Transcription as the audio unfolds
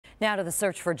Now to the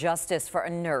search for justice for a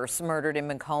nurse murdered in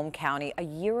Macomb County a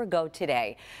year ago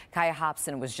today. Kaya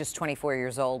Hobson was just 24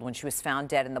 years old when she was found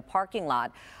dead in the parking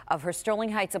lot of her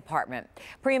Sterling Heights apartment.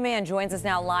 Priya Mann joins us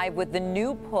now live with the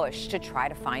new push to try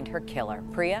to find her killer.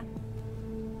 Priya?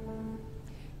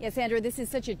 Yes, Sandra, this is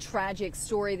such a tragic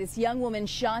story. This young woman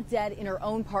shot dead in her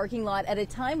own parking lot at a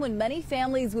time when many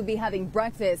families would be having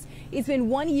breakfast. It's been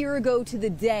 1 year ago to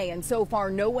the day, and so far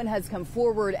no one has come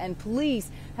forward and police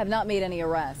have not made any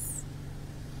arrests.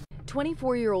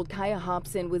 24-year-old Kaya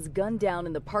Hobson was gunned down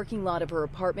in the parking lot of her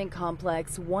apartment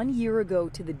complex 1 year ago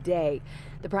to the day.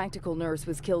 The practical nurse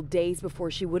was killed days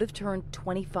before she would have turned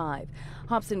 25.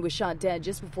 Hobson was shot dead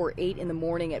just before 8 in the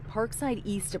morning at Parkside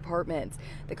East Apartments.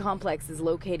 The complex is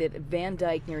located at Van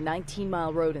Dyke near 19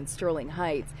 Mile Road in Sterling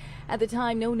Heights. At the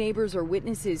time, no neighbors or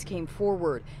witnesses came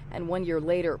forward, and 1 year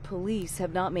later, police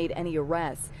have not made any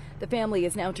arrests. The family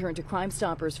has now turned to Crime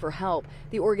Stoppers for help,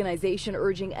 the organization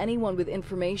urging anyone with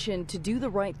information to do the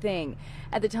right thing.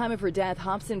 At the time of her death,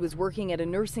 Hobson was working at a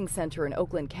nursing center in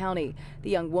Oakland County. The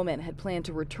young woman had planned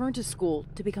to return to school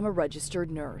to become a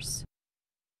registered nurse.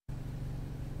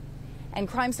 And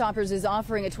Crime Stoppers is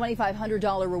offering a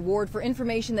 $2,500 reward for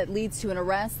information that leads to an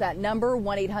arrest. That number,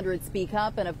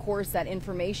 1-800-SPEAK-UP, and of course that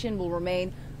information will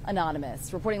remain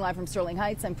anonymous. Reporting live from Sterling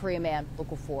Heights, I'm Priya Mann,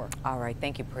 Local 4. All right,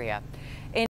 thank you, Priya.